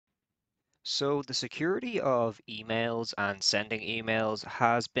So the security of emails and sending emails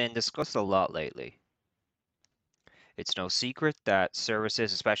has been discussed a lot lately. It's no secret that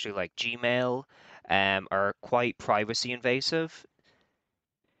services, especially like Gmail, are quite privacy invasive.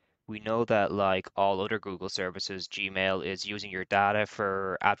 We know that like all other Google services, Gmail is using your data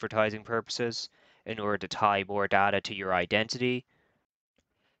for advertising purposes in order to tie more data to your identity.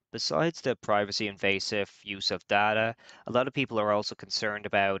 Besides the privacy invasive use of data, a lot of people are also concerned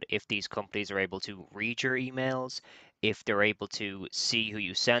about if these companies are able to read your emails, if they're able to see who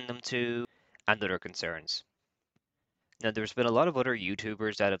you send them to, and other concerns. Now, there's been a lot of other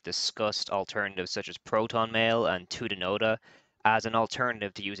YouTubers that have discussed alternatives such as Protonmail and Tutanota as an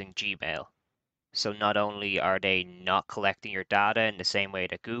alternative to using Gmail. So not only are they not collecting your data in the same way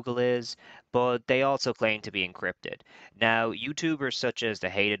that Google is, but they also claim to be encrypted. Now, YouTubers such as the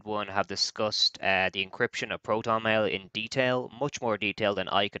Hated One have discussed the encryption of Protonmail in detail, much more detail than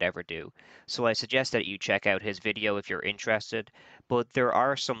I could ever do. So I suggest that you check out his video if you're interested, but there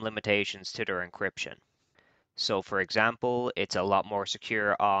are some limitations to their encryption. So, for example, it's a lot more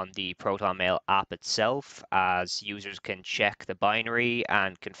secure on the Protonmail app itself, as users can check the binary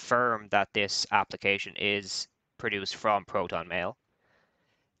and confirm that this application is produced from Protonmail.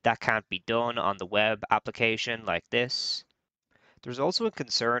 That can't be done on the web application like this. There's also a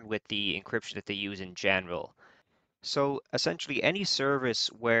concern with the encryption that they use in general. So, essentially, any service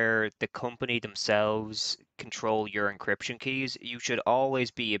where the company themselves control your encryption keys, you should always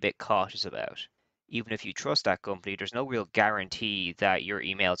be a bit cautious about. Even if you trust that company, there's no real guarantee that your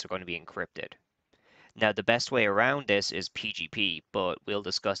emails are going to be encrypted. Now, the best way around this is PGP, but we'll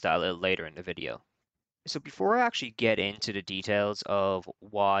discuss that a little later in the video. So before I actually get into the details of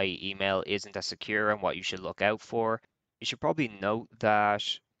why email isn't as secure and what you should look out for, you should probably note that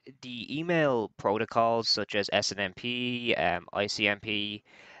the email protocols such as SNMP, ICMP,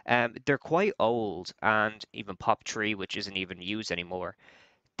 they're quite old, and even POP3, which isn't even used anymore,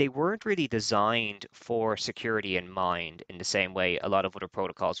 they weren't really designed for security in mind in the same way a lot of other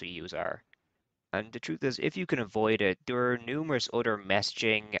protocols we use are. And the truth is, if you can avoid it, there are numerous other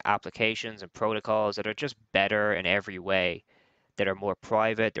messaging applications and protocols that are just better in every way, that are more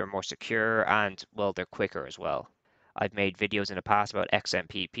private, they're more secure, and, well, they're quicker as well. I've made videos in the past about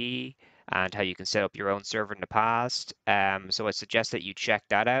XMPP and how you can set up your own server in the past. So I suggest that you check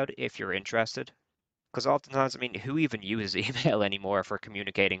that out if you're interested. Because oftentimes, I mean, who even uses email anymore for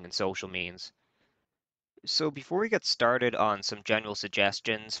communicating in social means? So before we get started on some general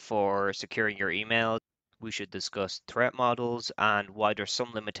suggestions for securing your email, we should discuss threat models and why there's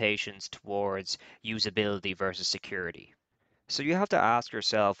some limitations towards usability versus security. So you have to ask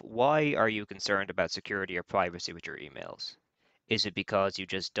yourself, why are you concerned about security or privacy with your emails? Is it because you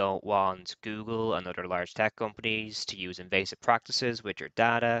just don't want Google and other large tech companies to use invasive practices with your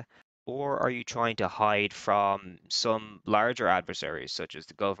data? Or are you trying to hide from some larger adversaries, such as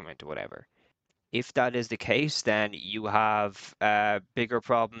the government or whatever? If that is the case, then you have bigger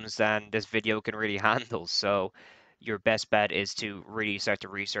problems than this video can really handle. So your best bet is to really start to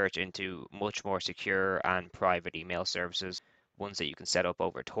research into much more secure and private email services, ones that you can set up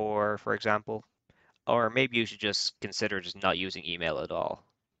over Tor, for example. Or maybe you should just consider just not using email at all.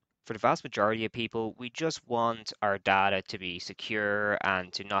 For the vast majority of people, we just want our data to be secure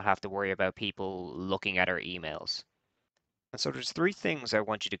and to not have to worry about people looking at our emails. And so there's three things I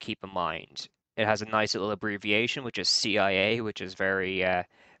want you to keep in mind. It has a nice little abbreviation, which is CIA, which is very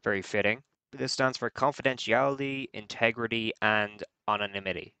fitting. This stands for confidentiality, integrity, and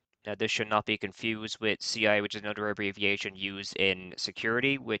anonymity. Now, this should not be confused with CIA, which is another abbreviation used in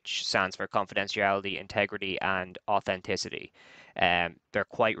security, which stands for confidentiality, integrity, and authenticity. They're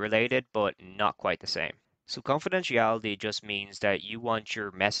quite related, but not quite the same. So confidentiality just means that you want your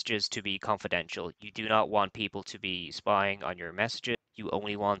messages to be confidential. You do not want people to be spying on your messages. You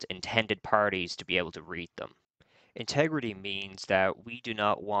only want intended parties to be able to read them. Integrity means that we do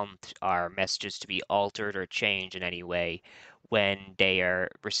not want our messages to be altered or changed in any way when they are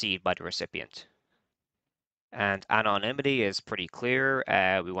received by the recipient. And anonymity is pretty clear.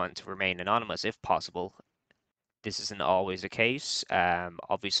 We want to remain anonymous if possible. This isn't always the case.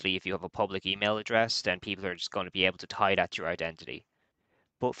 Obviously, if you have a public email address, then people are just going to be able to tie that to your identity.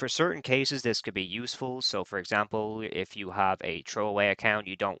 But for certain cases, this could be useful. So, for example, if you have a throwaway account,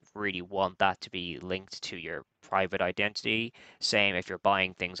 you don't really want that to be linked to your private identity. Same if you're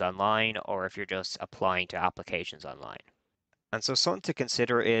buying things online or if you're just applying to applications online. And so something to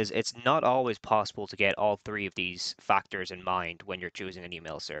consider is it's not always possible to get all three of these factors in mind when you're choosing an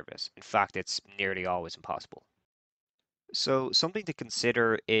email service. In fact, it's nearly always impossible. So something to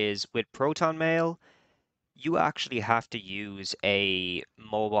consider is with Proton Mail, you actually have to use a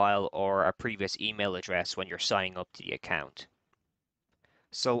mobile or a previous email address when you're signing up to the account.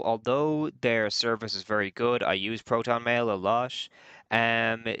 So although their service is very good, I use Protonmail a lot.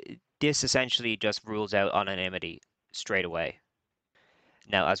 Um, this essentially just rules out anonymity straight away.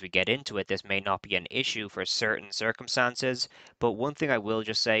 Now, as we get into it, this may not be an issue for certain circumstances, but one thing I will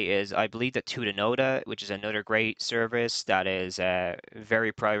just say is I believe that Tutanota, which is another great service that is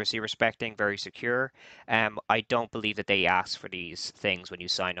very privacy respecting, very secure, I don't believe that they ask for these things when you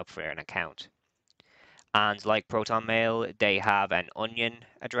sign up for an account. And like ProtonMail, they have an onion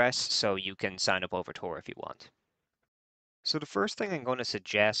address, so you can sign up over Tor if you want. So the first thing I'm going to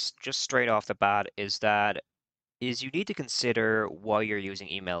suggest, just straight off the bat, is you need to consider why you're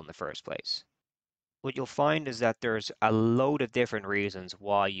using email in the first place. What you'll find is that there's a load of different reasons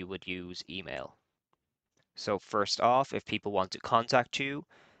why you would use email. So first off, if people want to contact you,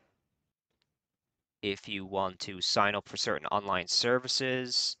 if you want to sign up for certain online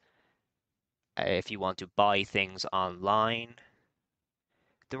services, if you want to buy things online,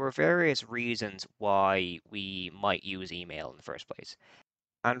 there are various reasons why we might use email in the first place.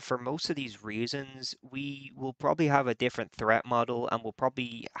 And for most of these reasons, we will probably have a different threat model and we'll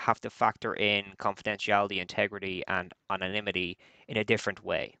probably have to factor in confidentiality, integrity, and anonymity in a different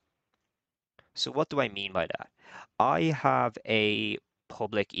way. So what do I mean by that? I have a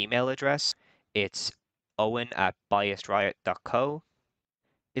public email address. It's owen@biasedriot.co.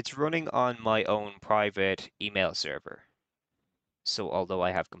 It's running on my own private email server. So although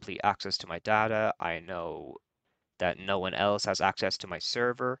I have complete access to my data, I know that no one else has access to my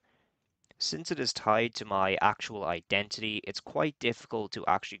server. Since it is tied to my actual identity, it's quite difficult to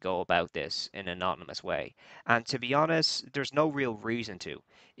actually go about this in an anonymous way. And to be honest, there's no real reason to.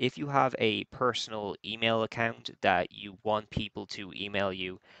 If you have a personal email account that you want people to email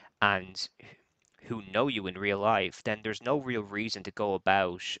you and who know you in real life, then there's no real reason to go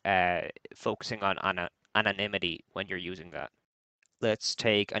about focusing on anonymity when you're using that. Let's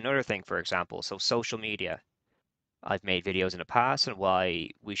take another thing, for example. So social media. I've made videos in the past on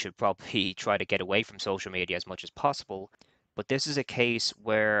why we should probably try to get away from social media as much as possible. But this is a case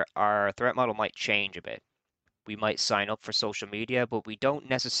where our threat model might change a bit. We might sign up for social media, but we don't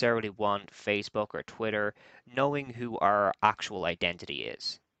necessarily want Facebook or Twitter knowing who our actual identity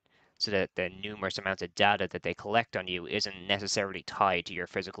is, so that the numerous amounts of data that they collect on you isn't necessarily tied to your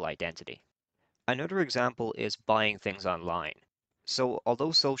physical identity. Another example is buying things online. So,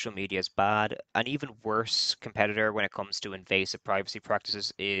 although social media is bad, an even worse competitor when it comes to invasive privacy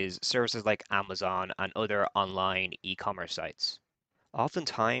practices is services like Amazon and other online e-commerce sites.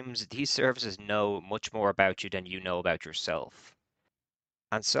 Oftentimes, these services know much more about you than you know about yourself.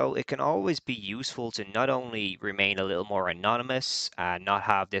 And so it can always be useful to not only remain a little more anonymous and not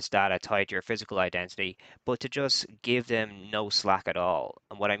have this data tied to your physical identity, but to just give them no slack at all.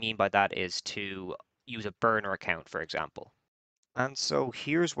 And what I mean by that is to use a burner account, for example. And so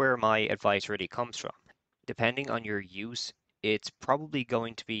here's where my advice really comes from. Depending on your use, it's probably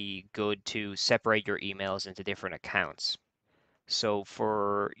going to be good to separate your emails into different accounts. So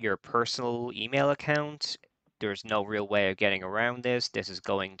for your personal email account, there's no real way of getting around this. This is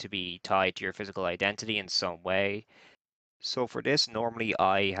going to be tied to your physical identity in some way. So for this, normally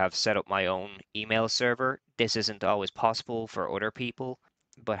I have set up my own email server. This isn't always possible for other people,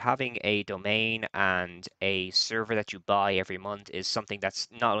 but having a domain and a server that you buy every month is something that's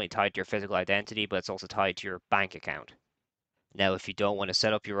not only tied to your physical identity, but it's also tied to your bank account. Now, if you don't want to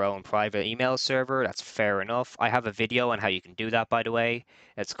set up your own private email server, that's fair enough. I have a video on how you can do that, by the way.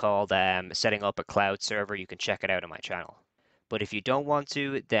 It's called Setting Up a Cloud Server. You can check it out on my channel. But if you don't want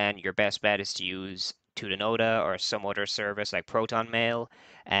to, then your best bet is to use Tutanota or some other service like Protonmail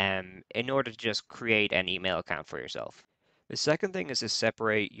in order to just create an email account for yourself. The second thing is to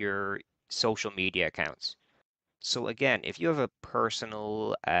separate your social media accounts. So again, if you have a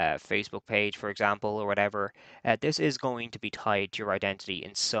personal Facebook page, for example, or whatever, this is going to be tied to your identity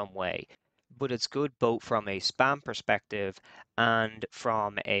in some way. But it's good both from a spam perspective and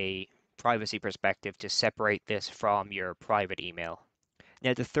from a privacy perspective to separate this from your private email.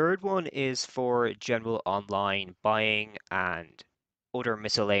 Now, the third one is for general online buying and other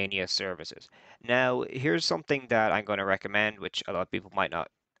miscellaneous services. Now, here's something that I'm going to recommend, which a lot of people might not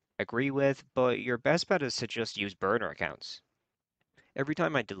agree with, but your best bet is to just use burner accounts. Every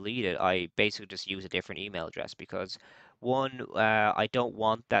time I delete it, I basically just use a different email address because one, I don't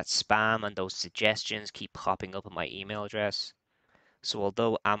want that spam and those suggestions keep popping up on my email address. So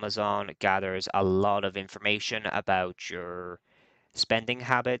although Amazon gathers a lot of information about your spending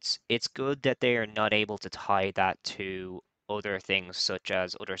habits, it's good that they are not able to tie that to other things such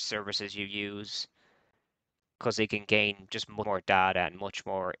as other services you use. because they can gain just more data and much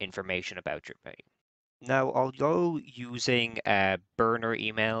more information about your page. Now, although using burner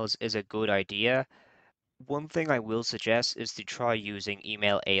emails is a good idea, one thing I will suggest is to try using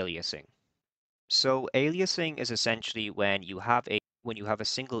email aliasing. So aliasing is essentially when you have a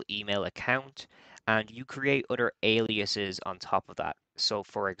single email account and you create other aliases on top of that. So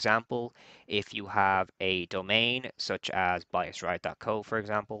for example, if you have a domain such as biasright.co, for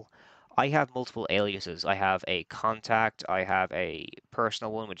example, I have multiple aliases. I have a contact, I have a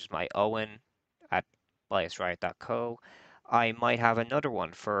personal one, which is my Owen at biasright.co. I might have another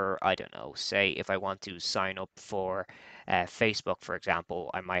one for, I don't know, say if I want to sign up for Facebook, for example,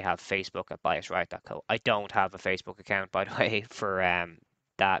 I might have Facebook at biasright.co. I don't have a Facebook account, by the way, for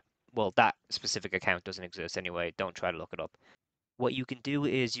that. Well, that specific account doesn't exist anyway. Don't try to look it up. What you can do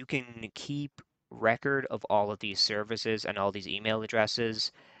is you can keep record of all of these services and all these email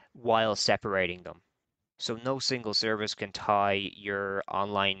addresses while separating them. So no single service can tie your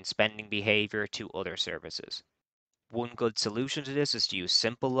online spending behavior to other services. One good solution to this is to use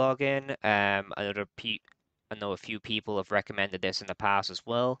simple login. I know a few people have recommended this in the past as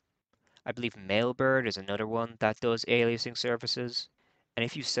well. I believe Mailbird is another one that does aliasing services. And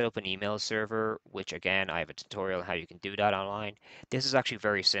if you set up an email server, which again, I have a tutorial on how you can do that online, this is actually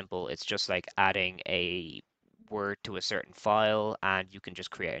very simple. It's just like adding a word to a certain file and you can just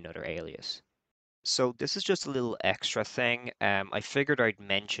create another alias. So this is just a little extra thing. I figured I'd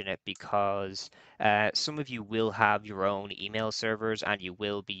mention it because some of you will have your own email servers and you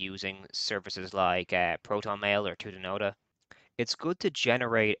will be using services like Protonmail or Tutanota. It's good to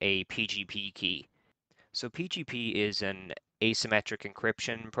generate a PGP key. So PGP is an asymmetric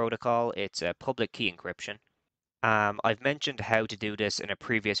encryption protocol. It's a public key encryption. I've mentioned how to do this in a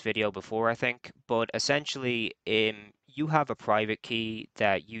previous video before, I think, but essentially, you have a private key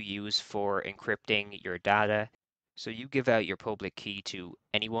that you use for encrypting your data. So you give out your public key to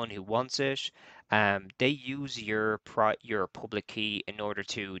anyone who wants it. They use your public key in order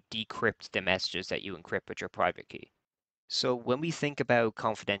to decrypt the messages that you encrypt with your private key. So when we think about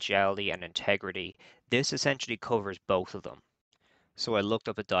confidentiality and integrity, this essentially covers both of them. So I looked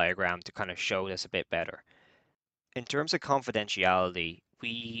up a diagram to kind of show this a bit better. In terms of confidentiality,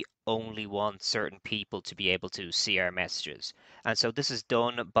 we only want certain people to be able to see our messages. And so this is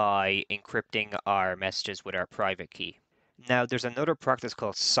done by encrypting our messages with our private key. Now, there's another practice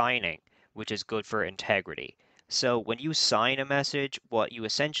called signing, which is good for integrity. So when you sign a message, what you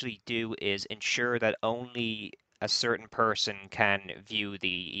essentially do is ensure that only a certain person can view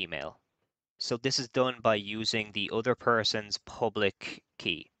the email. So this is done by using the other person's public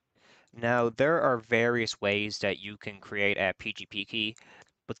key. Now, there are various ways that you can create a PGP key,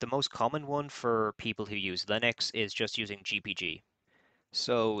 but the most common one for people who use Linux is just using GPG.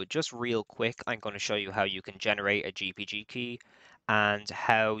 So just real quick, I'm going to show you how you can generate a GPG key and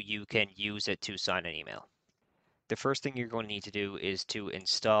how you can use it to sign an email. The first thing you're going to need to do is to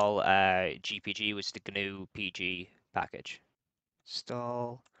install GPG, which is the GNU PG package.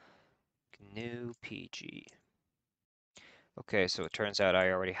 Install GNU PG. Okay, so it turns out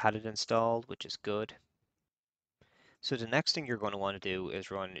I already had it installed, which is good. So the next thing you're going to want to do is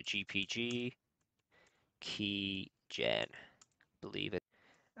run gpg key gen. I believe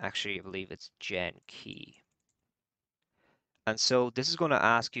it's gen key. And so this is going to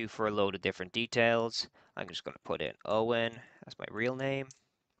ask you for a load of different details. I'm just going to put in Owen as my real name.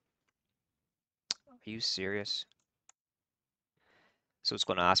 Are you serious? So it's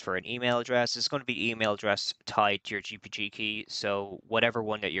going to ask for an email address. It's going to be email address tied to your GPG key. So whatever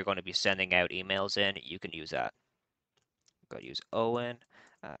one that you're going to be sending out emails in, you can use that. I'm going to use Owen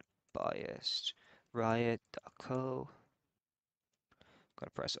at biasriot.co. Going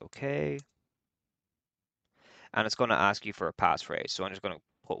to press OK. And it's going to ask you for a passphrase. So I'm just going to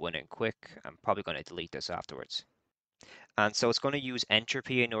put one in quick. I'm probably going to delete this afterwards. And so it's going to use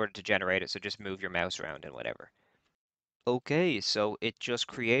entropy in order to generate it. So just move your mouse around and whatever. Okay, so it just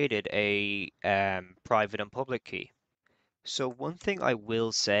created a private and public key. So one thing I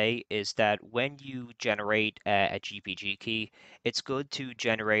will say is that when you generate a GPG key, it's good to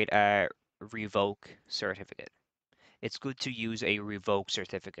generate a revoke certificate. It's good to use a revoke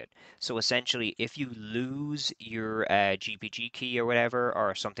certificate. So essentially, if you lose your GPG key or whatever,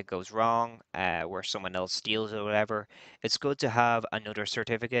 or something goes wrong, where someone else steals it or whatever, it's good to have another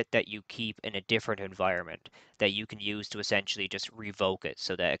certificate that you keep in a different environment that you can use to essentially just revoke it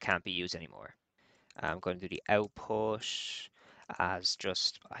so that it can't be used anymore. I'm going to do the output as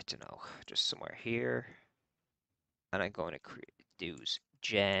just, I don't know, just somewhere here. And I'm going to do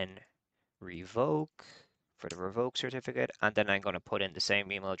gen revoke for the revoke certificate, and then I'm going to put in the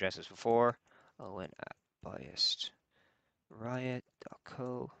same email address as before. Owen Unbiased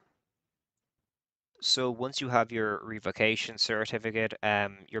riot.co. So once you have your revocation certificate,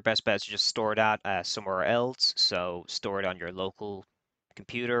 your best bet is to just store that somewhere else. So store it on your local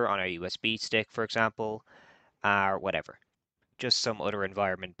computer, on a USB stick, for example, or whatever. Just some other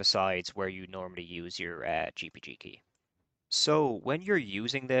environment besides where you normally use your GPG key. So when you're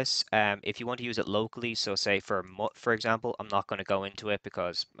using this, if you want to use it locally, so say for MUT, for example, I'm not going to go into it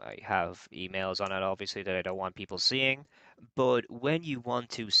because I have emails on it, obviously, that I don't want people seeing. But when you want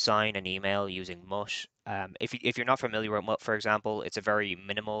to sign an email using MUT, if you're not familiar with MUT, for example, it's a very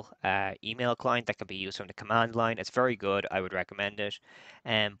minimal email client that can be used from the command line. It's very good. I would recommend it.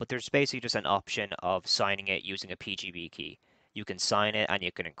 But there's basically just an option of signing it using a PGP key. You can sign it and you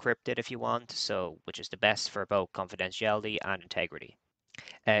can encrypt it if you want, so which is the best for both confidentiality and integrity.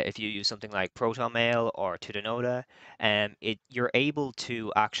 If you use something like Protonmail or Tutanota, you're able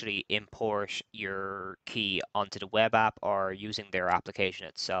to actually import your key onto the web app or using their application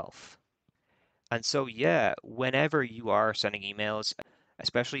itself. And so, yeah, whenever you are sending emails,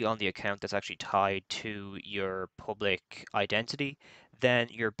 especially on the account that's actually tied to your public identity, then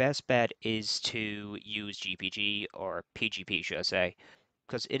your best bet is to use GPG or PGP, should I say,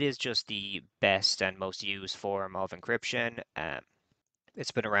 because it is just the best and most used form of encryption.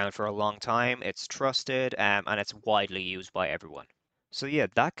 It's been around for a long time, it's trusted, and it's widely used by everyone. So yeah,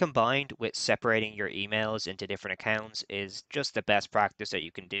 that combined with separating your emails into different accounts is just the best practice that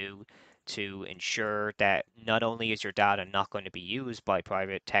you can do to ensure that not only is your data not going to be used by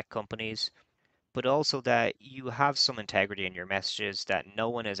private tech companies, but also that you have some integrity in your messages, that no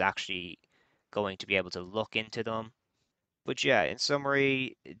one is actually going to be able to look into them. But yeah, in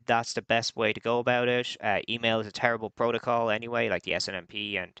summary, that's the best way to go about it. Email is a terrible protocol anyway, like the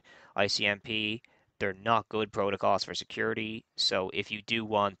SNMP and ICMP. They're not good protocols for security. So if you do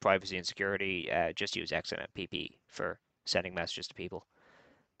want privacy and security, just use XMPP for sending messages to people.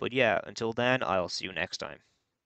 But yeah, until then, I'll see you next time.